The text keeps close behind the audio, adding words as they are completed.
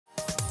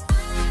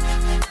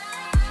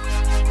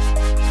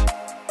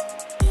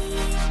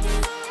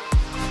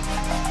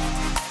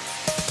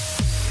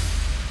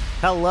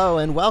Hello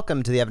and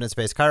welcome to the Evidence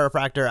Based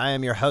Chiropractor. I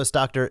am your host,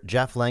 Dr.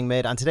 Jeff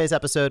Langmaid. On today's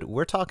episode,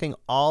 we're talking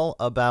all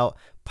about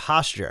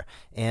posture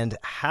and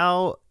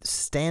how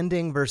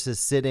standing versus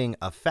sitting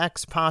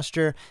affects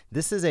posture.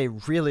 This is a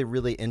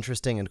really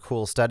interesting and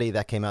cool study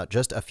that came out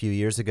just a few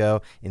years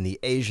ago in the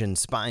Asian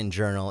Spine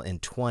Journal in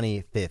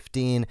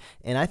 2015.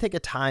 And I think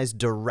it ties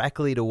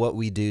directly to what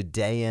we do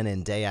day in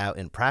and day out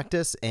in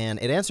practice.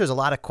 And it answers a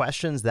lot of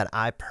questions that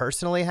I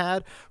personally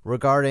had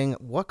regarding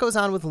what goes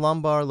on with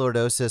lumbar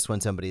lordosis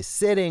when somebody's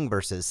sitting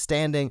versus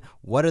standing.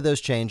 What are those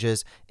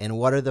changes and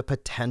what are the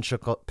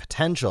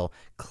potential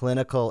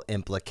clinical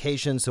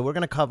implications? So we're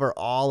going to cover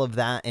all of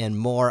that and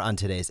more on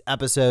today's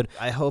episode.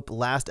 I hope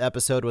last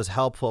episode was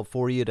helpful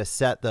for you to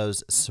set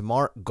those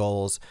SMART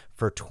goals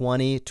for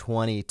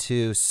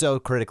 2022. So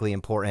critically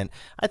important,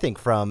 I think,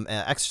 from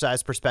an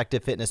exercise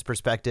perspective, fitness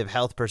perspective,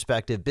 health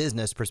perspective,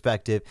 business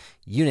perspective,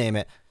 you name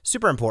it.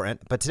 Super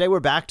important. But today we're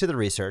back to the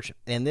research,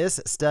 and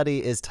this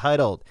study is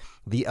titled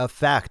The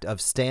Effect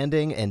of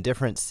Standing and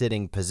Different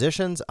Sitting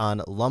Positions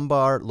on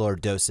Lumbar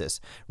Lordosis.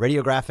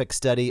 Radiographic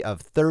study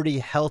of 30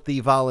 healthy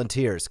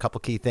volunteers.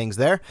 Couple key things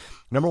there.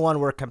 Number one,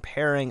 we're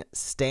comparing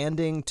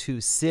standing to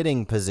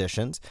sitting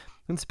positions,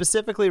 and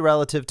specifically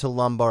relative to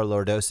lumbar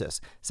lordosis.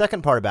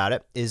 Second part about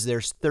it is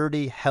there's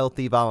 30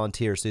 healthy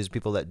volunteers. So these are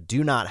people that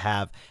do not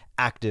have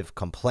active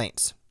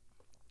complaints.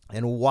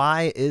 And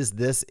why is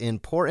this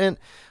important?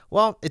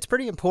 Well, it's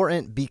pretty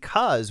important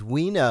because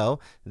we know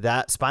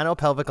that spinal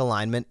pelvic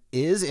alignment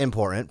is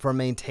important for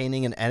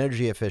maintaining an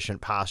energy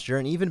efficient posture.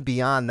 And even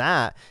beyond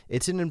that,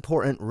 it's an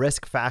important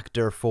risk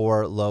factor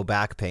for low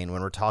back pain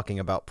when we're talking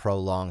about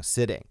prolonged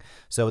sitting.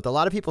 So with a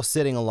lot of people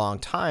sitting a long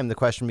time, the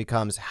question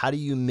becomes, how do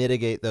you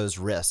mitigate those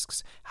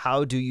risks?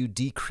 How do you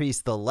decrease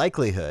the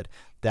likelihood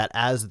that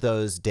as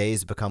those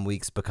days become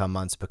weeks, become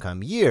months,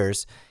 become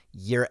years,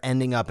 you're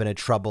ending up in a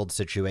troubled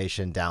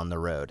situation down the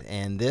road?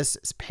 And this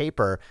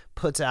paper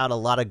puts out a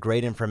lot of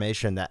great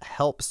information that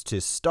helps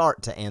to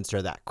start to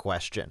answer that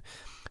question.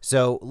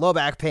 So low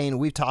back pain,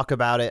 we talk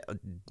about it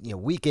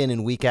week in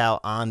and week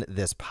out on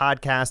this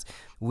podcast.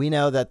 We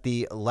know that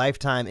the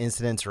lifetime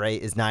incidence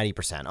rate is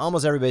 90%.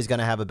 Almost everybody's going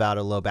to have about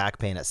a low back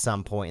pain at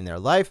some point in their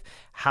life.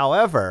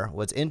 However,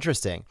 what's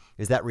interesting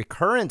is that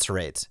recurrence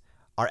rates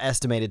are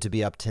estimated to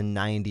be up to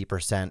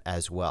 90%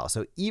 as well.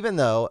 So even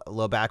though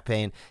low back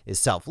pain is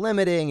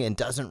self-limiting and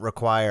doesn't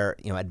require,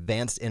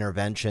 advanced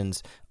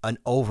interventions an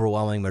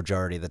overwhelming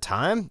majority of the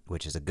time,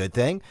 which is a good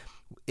thing,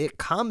 it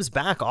comes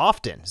back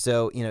often.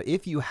 So,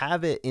 if you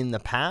have it in the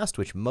past,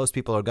 which most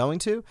people are going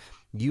to,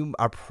 you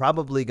are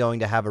probably going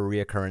to have a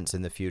reoccurrence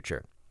in the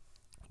future.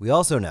 We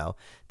also know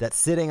that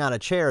sitting on a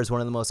chair is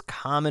one of the most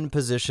common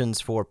positions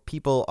for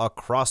people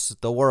across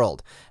the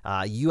world.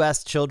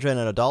 U.S. children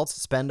and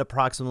adults spend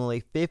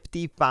approximately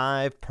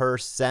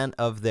 55%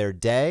 of their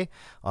day,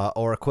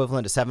 or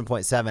equivalent to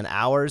 7.7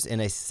 hours, in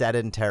a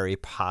sedentary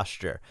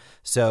posture.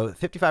 So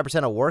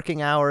 55% of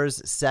working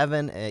hours,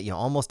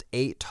 almost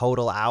 8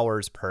 total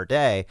hours per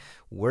day,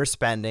 we're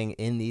spending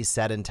in these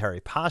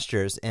sedentary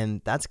postures,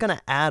 and that's going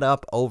to add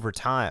up over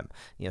time.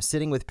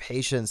 Sitting with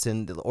patients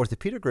in the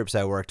orthopedic groups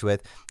I worked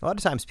with, a lot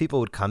of times people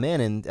would come in,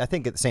 and I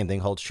think the same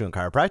thing holds true in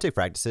chiropractic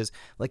practices,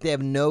 like they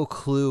have no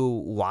clue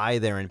why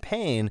they're in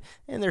pain,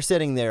 and they're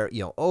sitting there,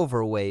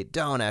 overweight,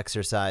 don't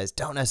exercise,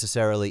 don't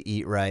necessarily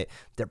eat right,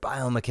 their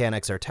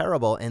biomechanics are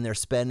terrible, and they're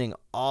spending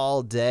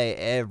all day,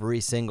 every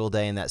single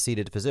day in that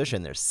seated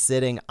position. They're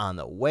sitting on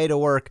the way to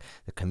work,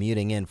 they're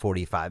commuting in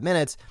 45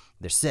 minutes,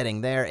 they're sitting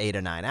there 8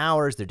 or 9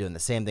 hours, they're doing the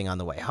same thing on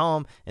the way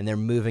home, and they're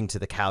moving to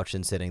the couch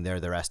and sitting there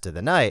the rest of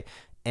the night.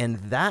 And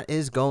that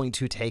is going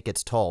to take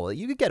its toll.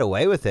 You could get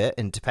away with it,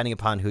 and depending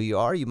upon who you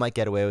are, you might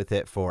get away with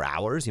it for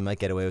hours, you might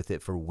get away with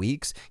it for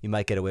weeks, you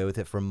might get away with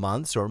it for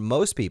months, or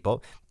most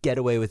people get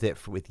away with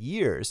it with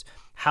years.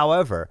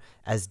 However,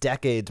 as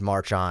decades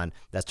march on,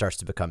 that starts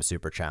to become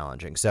super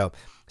challenging. So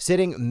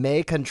sitting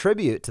may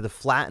contribute to the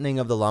flattening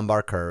of the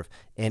lumbar curve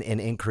and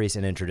an increase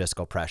in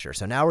intradiscal pressure.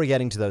 So now we're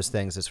getting to those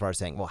things as far as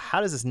saying, well,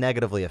 how does this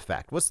negatively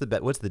affect? What's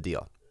the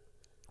deal?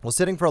 Well,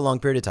 sitting for a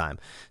long period of time,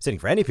 sitting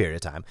for any period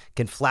of time,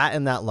 can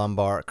flatten that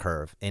lumbar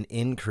curve and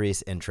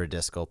increase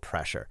intradiscal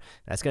pressure.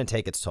 That's going to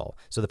take its toll.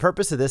 So the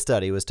purpose of this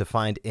study was to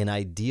find an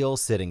ideal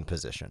sitting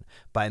position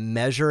by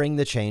measuring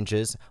the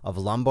changes of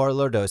lumbar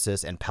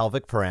lordosis and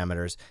pelvic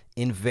parameters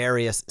in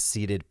various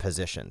seated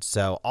positions.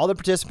 So all the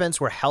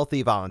participants were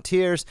healthy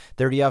volunteers,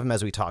 30 of them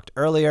as we talked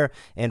earlier,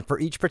 and for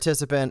each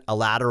participant, a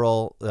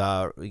lateral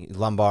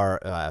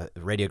lumbar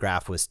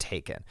radiograph was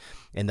taken.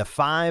 And the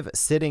 5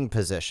 sitting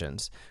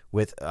positions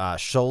with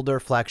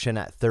shoulder flexion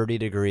at 30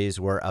 degrees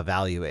were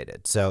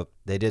evaluated. So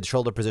they did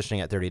shoulder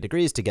positioning at 30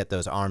 degrees to get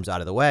those arms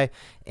out of the way.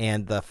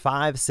 And the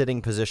 5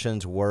 sitting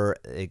positions were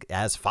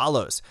as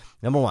follows.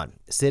 Number 1,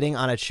 sitting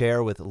on a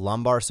chair with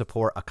lumbar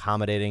support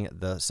accommodating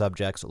the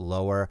subject's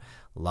lower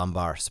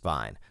lumbar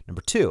spine.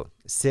 Number 2,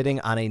 sitting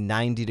on a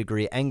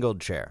 90-degree angled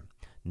chair.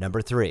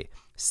 Number 3,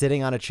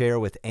 sitting on a chair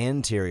with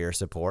anterior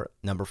support.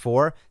 Number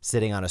 4,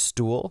 sitting on a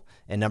stool.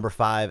 And number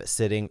 5,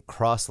 sitting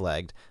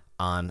cross-legged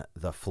on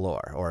the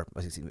floor, or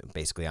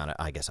basically on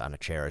a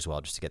chair as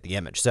well, just to get the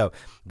image. So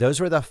those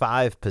were the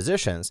 5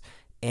 positions,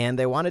 and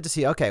they wanted to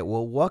see, okay,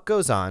 well, what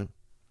goes on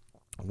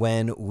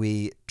when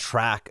we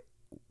track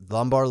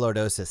lumbar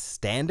lordosis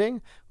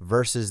standing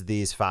versus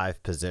these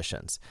 5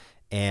 positions.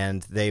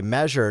 And they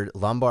measured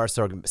lumbar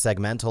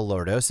segmental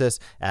lordosis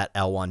at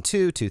L1,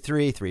 2, 2,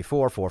 3, 3,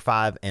 4, 4,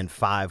 5, and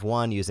 5,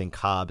 1 using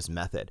Cobb's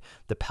method.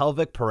 The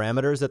pelvic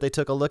parameters that they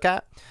took a look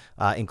at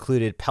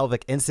included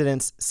pelvic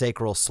incidence,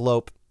 sacral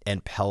slope,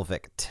 and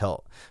pelvic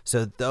tilt.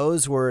 So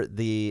those were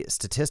the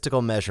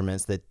statistical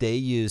measurements that they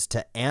used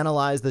to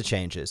analyze the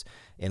changes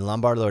in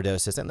lumbar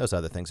lordosis, and those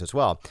other things as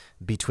well,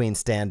 between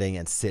standing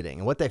and sitting.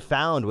 And what they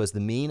found was the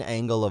mean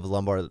angle of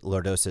lumbar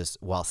lordosis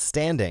while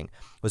standing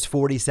was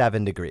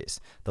 47 degrees.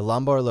 The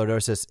lumbar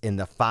lordosis in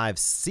the 5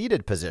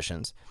 seated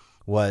positions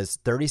was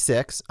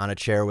 36 on a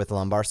chair with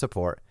lumbar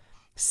support,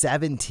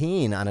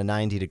 17 on a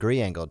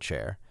 90-degree angled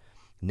chair,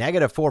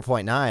 negative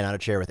 4.9 on a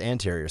chair with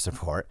anterior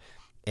support,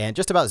 and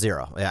just about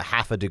 0,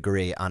 half a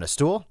degree on a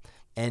stool,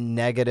 and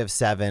negative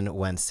 7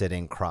 when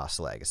sitting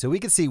cross-legged. So we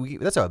can see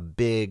that's a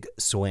big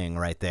swing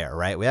right there,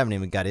 right? We haven't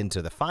even got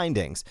into the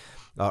findings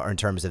or in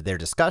terms of their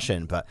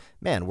discussion, but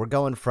man, we're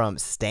going from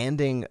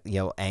standing,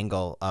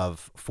 angle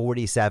of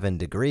 47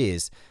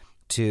 degrees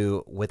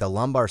to, with a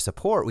lumbar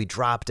support, we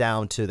drop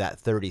down to that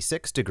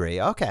 36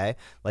 degree. Okay,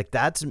 like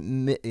that's,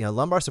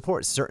 lumbar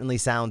support certainly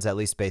sounds, at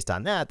least based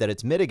on that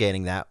it's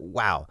mitigating that.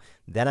 Wow.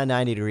 Then a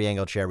 90-degree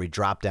angle chair, we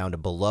drop down to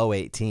below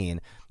 18,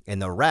 and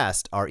the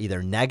rest are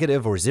either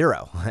negative or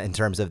 0 in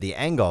terms of the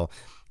angle.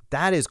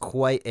 That is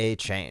quite a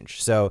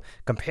change. So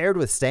compared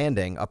with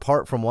standing,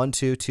 apart from 1,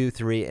 2, 2,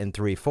 3, and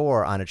 3,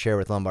 4 on a chair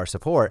with lumbar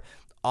support,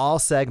 all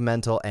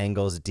segmental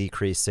angles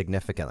decrease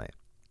significantly.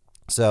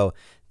 So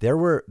there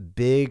were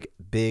big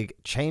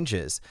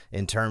changes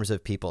in terms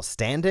of people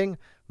standing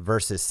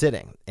versus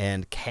sitting.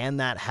 And can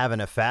that have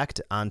an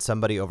effect on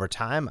somebody over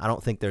time? I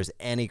don't think there's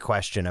any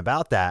question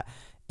about that.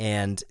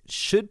 And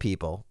should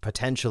people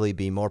potentially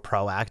be more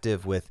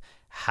proactive with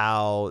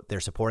how they're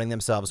supporting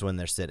themselves when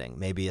they're sitting?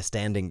 Maybe a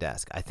standing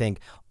desk. I think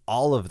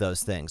all of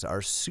those things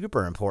are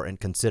super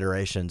important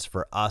considerations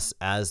for us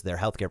as their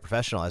healthcare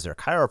professional, as their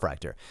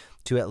chiropractor,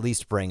 to at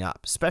least bring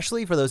up,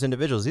 especially for those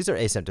individuals. These are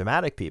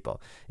asymptomatic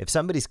people. If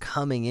somebody's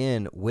coming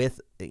in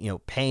with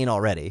pain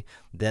already,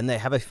 then they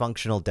have a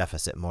functional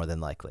deficit more than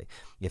likely.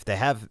 If they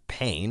have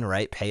pain,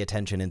 right, pay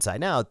attention inside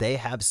and out, they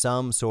have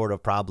some sort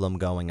of problem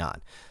going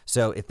on.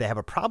 So if they have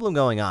a problem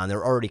going on,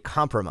 they're already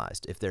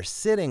compromised. If they're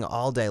sitting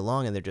all day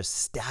long and they're just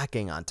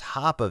stacking on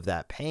top of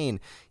that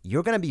pain,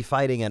 you're going to be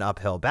fighting an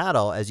uphill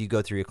battle as you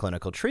go through your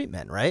clinical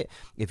treatment, right?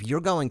 If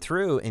you're going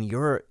through and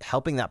you're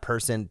helping that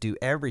person do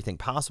everything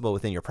possible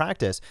within your practice,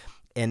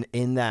 and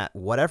in that,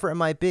 whatever it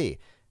might be,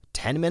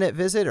 10-minute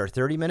visit or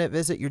 30-minute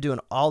visit, you're doing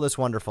all this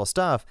wonderful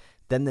stuff.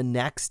 Then the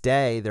next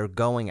day, they're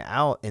going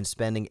out and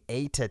spending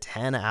 8 to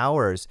 10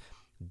 hours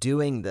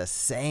doing the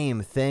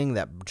same thing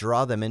that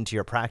draw them into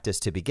your practice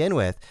to begin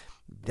with.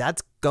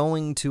 That's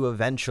going to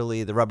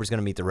eventually, the rubber's going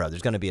to meet the road.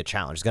 There's going to be a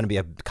challenge. There's going to be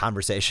a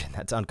conversation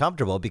that's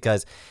uncomfortable,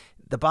 because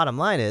the bottom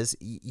line is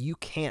you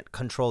can't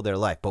control their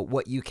life. But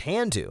what you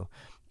can do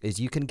is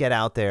you can get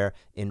out there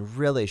and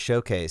really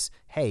showcase,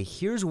 hey,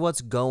 here's what's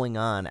going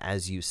on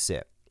as you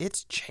sit.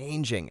 It's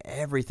changing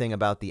everything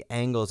about the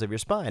angles of your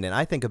spine. And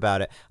I think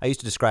about it, I used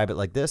to describe it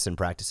like this and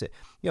practice it.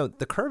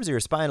 The curves of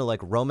your spine are like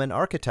Roman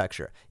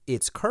architecture.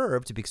 It's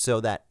curved so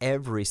that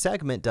every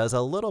segment does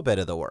a little bit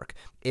of the work.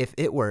 If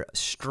it were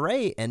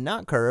straight and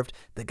not curved,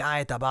 the guy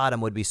at the bottom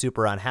would be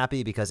super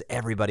unhappy because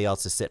everybody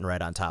else is sitting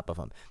right on top of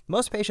him.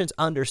 Most patients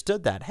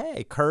understood that,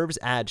 hey, curves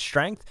add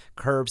strength,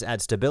 curves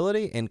add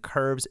stability, and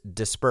curves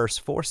disperse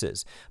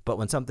forces. But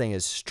when something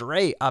is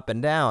straight up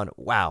and down,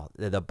 wow,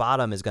 the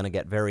bottom is going to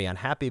get very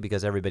unhappy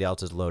because everybody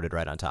else is loaded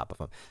right on top of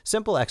them.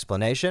 Simple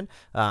explanation,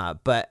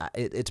 but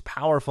it's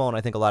powerful, and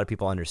I think a lot of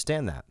people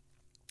understand that.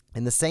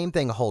 And the same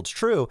thing holds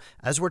true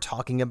as we're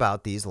talking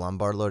about these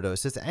lumbar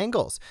lordosis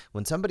angles.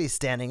 When somebody's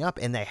standing up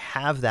and they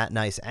have that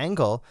nice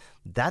angle,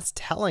 that's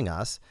telling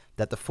us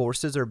that the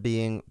forces are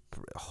being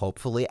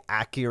hopefully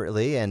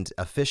accurately and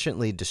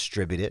efficiently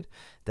distributed.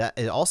 That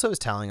it also is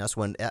telling us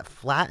when it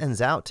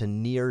flattens out to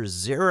near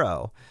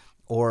 0,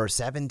 or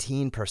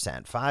 17%,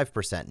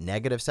 5%,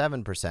 negative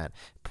 7%,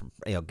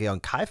 going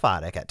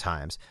kyphotic at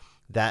times,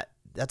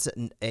 that's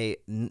a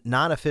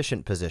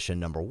non-efficient position,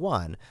 number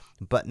one.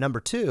 But number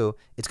two,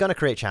 it's going to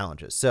create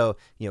challenges. So,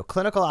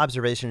 clinical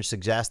observations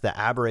suggest that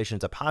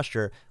aberrations of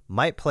posture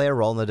might play a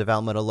role in the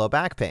development of low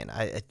back pain.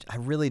 I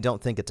really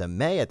don't think it's a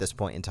may at this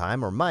point in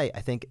time, or might. I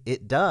think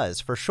it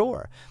does for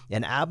sure.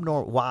 And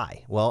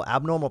why? Well,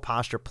 abnormal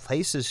posture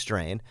places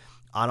strain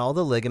on all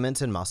the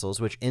ligaments and muscles,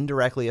 which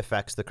indirectly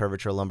affects the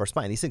curvature of lumbar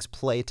spine. These things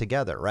play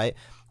together, right?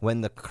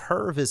 When the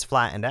curve is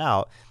flattened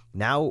out,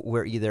 now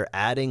we're either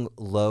adding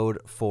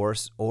load,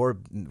 force, or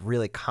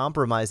really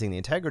compromising the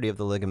integrity of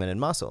the ligament and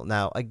muscle.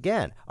 Now,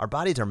 again, our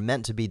bodies are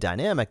meant to be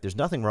dynamic. There's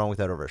nothing wrong with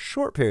that over a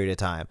short period of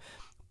time.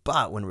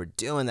 But when we're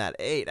doing that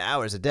 8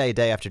 hours a day,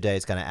 day after day,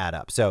 it's going to add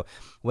up. So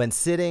when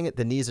sitting,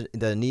 the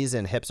knees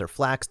and hips are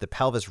flexed, the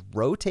pelvis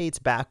rotates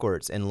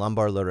backwards and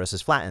lumbar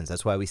lordosis flattens.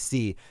 That's why we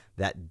see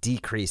that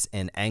decrease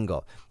in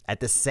angle. At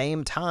the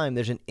same time,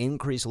 there's an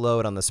increased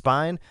load on the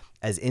spine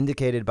as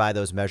indicated by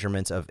those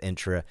measurements of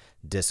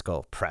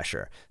intradiscal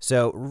pressure.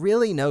 So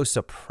really no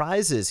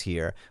surprises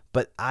here,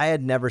 but I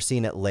had never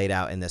seen it laid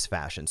out in this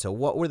fashion. So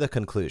what were the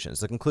conclusions?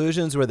 The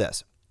conclusions were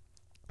this.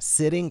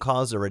 Sitting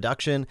caused a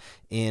reduction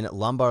in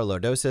lumbar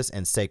lordosis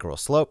and sacral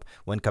slope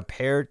when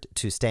compared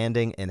to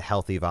standing in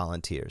healthy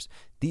volunteers.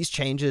 These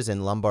changes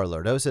in lumbar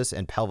lordosis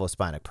and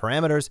pelvospinic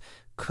parameters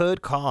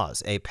could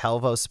cause a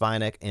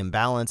pelvospinic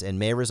imbalance and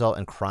may result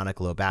in chronic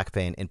low back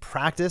pain. In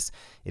practice,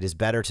 it is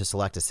better to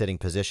select a sitting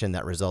position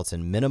that results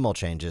in minimal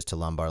changes to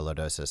lumbar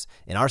lordosis.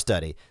 In our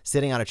study,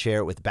 sitting on a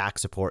chair with back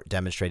support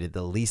demonstrated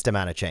the least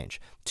amount of change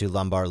to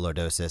lumbar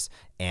lordosis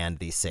and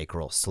the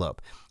sacral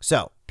slope.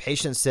 So,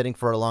 patients sitting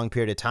for a long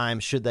period of time,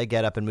 should they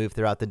get up and move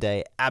throughout the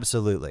day?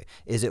 Absolutely.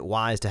 Is it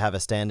wise to have a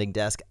standing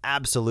desk?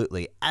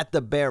 Absolutely. At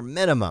the bare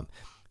minimum,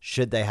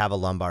 should they have a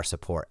lumbar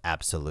support?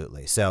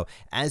 Absolutely. So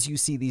as you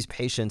see these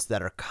patients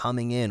that are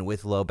coming in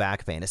with low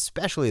back pain,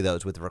 especially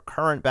those with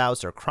recurrent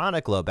bouts or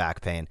chronic low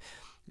back pain,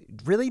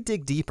 really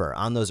dig deeper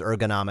on those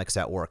ergonomics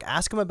at work.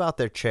 Ask them about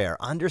their chair.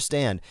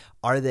 Understand,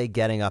 are they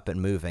getting up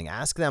and moving?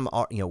 Ask them,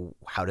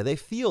 how do they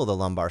feel the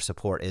lumbar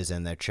support is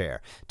in their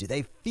chair? Do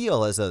they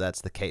feel as though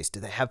that's the case? Do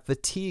they have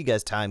fatigue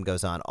as time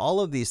goes on? All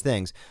of these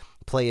things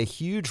play a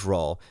huge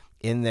role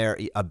in their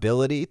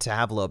ability to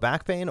have low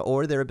back pain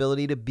or their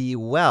ability to be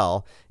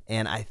well.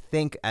 And I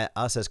think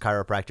us as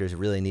chiropractors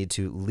really need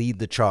to lead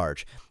the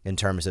charge in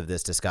terms of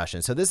this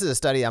discussion. So this is a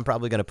study I'm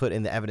probably going to put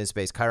in the Evidence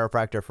Based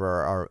Chiropractor for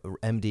our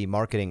MD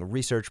marketing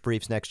research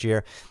briefs next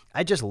year.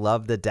 I just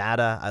love the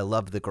data. I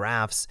love the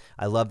graphs.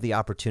 I love the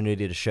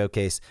opportunity to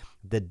showcase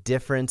the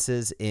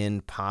differences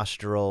in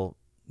postural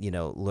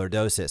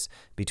lordosis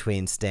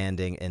between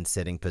standing and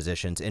sitting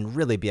positions and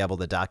really be able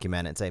to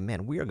document it and say,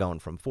 man, we are going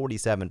from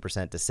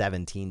 47% to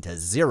 17 to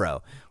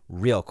 0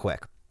 real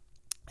quick.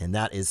 And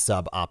that is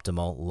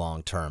suboptimal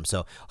long term.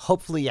 So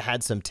hopefully you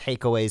had some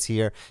takeaways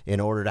here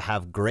in order to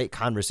have great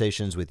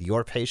conversations with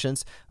your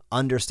patients,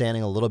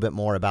 understanding a little bit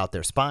more about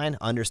their spine,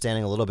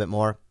 understanding a little bit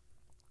more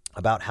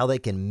about how they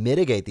can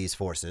mitigate these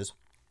forces,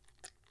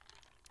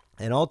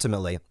 and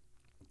ultimately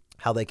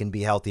how they can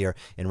be healthier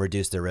and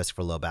reduce their risk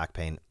for low back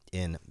pain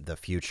in the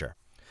future.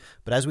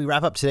 But as we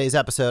wrap up today's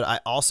episode,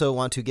 I also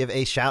want to give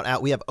a shout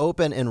out. We have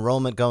open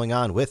enrollment going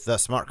on with the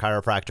Smart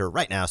Chiropractor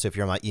right now. So if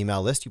you're on my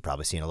email list, you've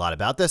probably seen a lot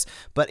about this.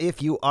 But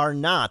if you are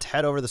not,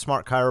 head over to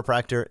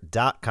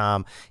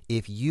smartchiropractor.com.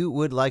 If you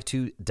would like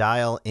to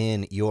dial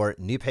in your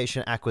new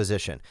patient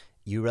acquisition,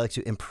 you would like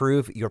to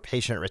improve your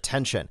patient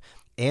retention,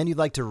 and you'd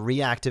like to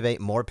reactivate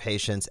more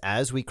patients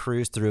as we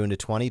cruise through into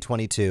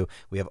 2022,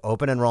 we have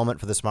open enrollment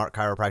for the Smart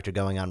Chiropractor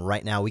going on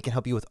right now. We can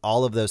help you with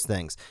all of those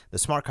things. The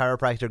Smart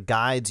Chiropractor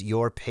guides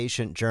your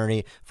patient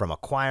journey from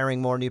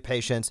acquiring more new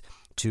patients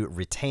to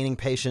retaining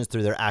patients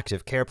through their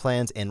active care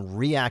plans and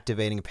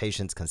reactivating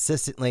patients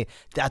consistently.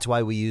 That's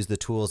why we use the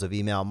tools of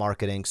email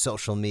marketing,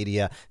 social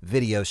media,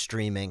 video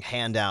streaming,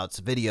 handouts,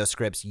 video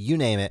scripts, you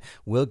name it.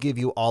 We'll give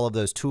you all of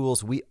those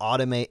tools. We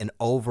automate an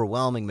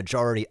overwhelming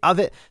majority of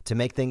it to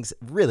make things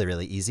really,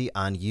 really easy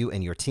on you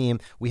and your team.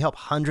 We help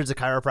hundreds of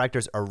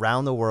chiropractors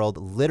around the world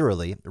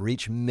literally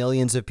reach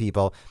millions of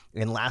people.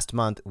 And last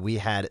month, we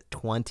had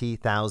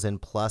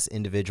 20,000 plus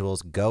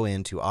individuals go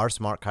into our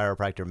Smart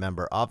Chiropractor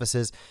member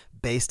offices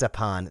based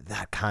upon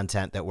that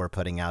content that we're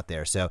putting out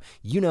there. So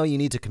you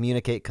need to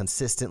communicate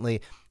consistently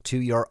to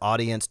your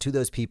audience, to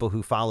those people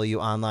who follow you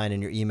online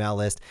in your email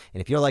list. And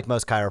if you're like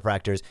most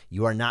chiropractors,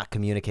 you are not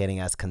communicating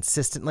as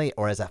consistently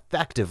or as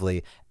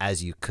effectively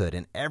as you could.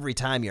 And every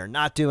time you're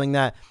not doing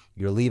that,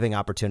 you're leaving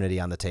opportunity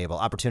on the table,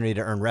 opportunity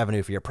to earn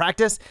revenue for your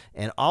practice,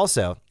 and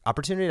also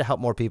opportunity to help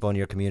more people in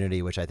your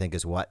community, which I think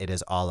is what it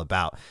is all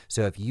about.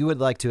 So if you would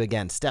like to,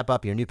 again, step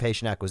up your new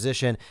patient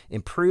acquisition,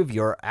 improve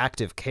your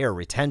active care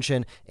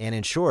retention, and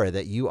ensure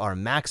that you are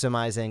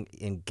maximizing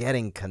and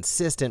getting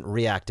consistent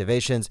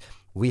reactivations,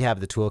 we have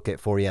the toolkit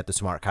for you at the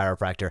Smart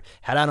Chiropractor.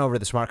 Head on over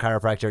to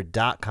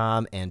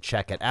smartchiropractor.com and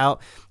check it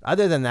out.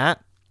 Other than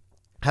that,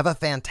 have a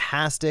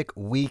fantastic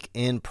week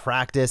in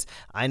practice.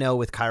 I know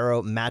with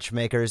Chiro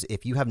Matchmakers,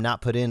 if you have not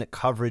put in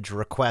coverage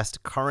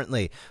request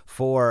currently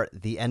for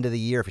the end of the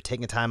year, if you're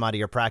taking time out of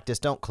your practice,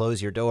 don't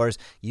close your doors.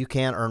 You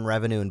can earn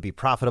revenue and be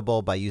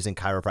profitable by using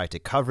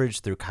chiropractic coverage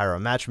through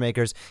Chiro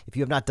Matchmakers. If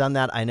you have not done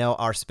that, I know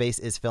our space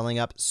is filling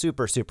up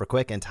super, super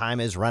quick and time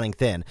is running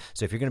thin.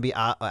 So if you're going to be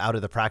out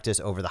of the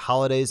practice over the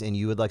holidays and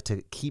you would like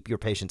to keep your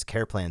patients'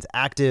 care plans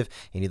active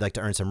and you'd like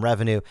to earn some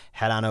revenue,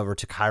 head on over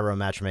to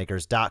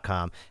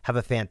chiromatchmakers.com. Have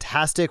a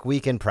fantastic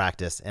week in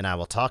practice, and I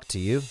will talk to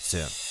you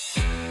soon.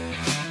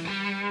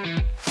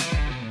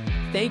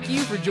 Thank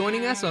you for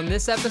joining us on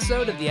this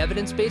episode of the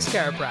Evidence Based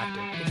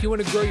Chiropractor. If you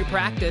want to grow your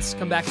practice,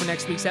 come back for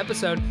next week's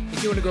episode.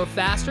 If you want to grow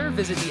faster,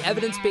 visit the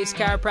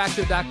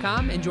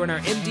evidencebasedchiropractor.com and join our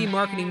MD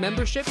marketing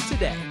membership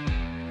today.